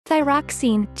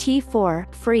Thyroxine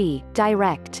T4 free,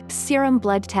 direct, serum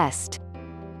blood test.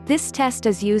 This test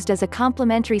is used as a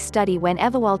complementary study when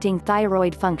evaluating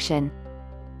thyroid function.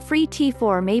 Free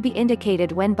T4 may be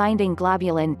indicated when binding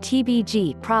globulin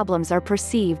 (TBG) problems are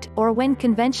perceived, or when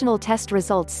conventional test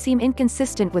results seem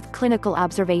inconsistent with clinical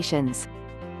observations.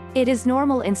 It is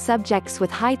normal in subjects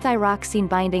with high thyroxine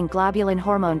binding globulin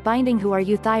hormone binding who are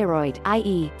euthyroid,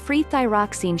 i.e., free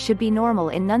thyroxine should be normal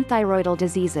in non-thyroidal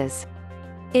diseases.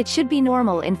 It should be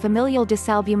normal in familial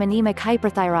dysalbuminemic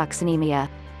hyperthyroxinemia.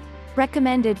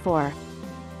 Recommended for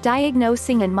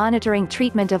diagnosing and monitoring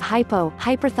treatment of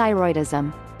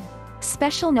hyperthyroidism.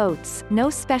 Special notes: no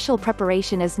special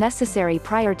preparation is necessary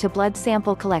prior to blood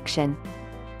sample collection.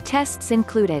 Tests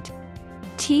included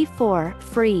T4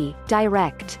 free,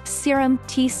 direct, serum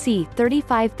TC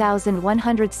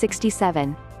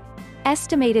 35,167.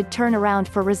 Estimated turnaround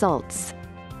for results: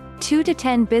 2 to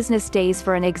 10 business days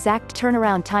for an exact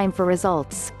turnaround time for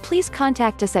results. Please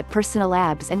contact us at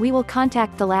Personalabs and we will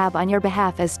contact the lab on your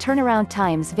behalf as turnaround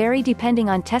times vary depending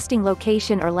on testing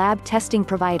location or lab testing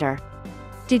provider.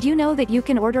 Did you know that you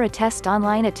can order a test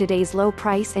online at today's low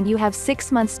price and you have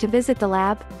 6 months to visit the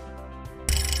lab?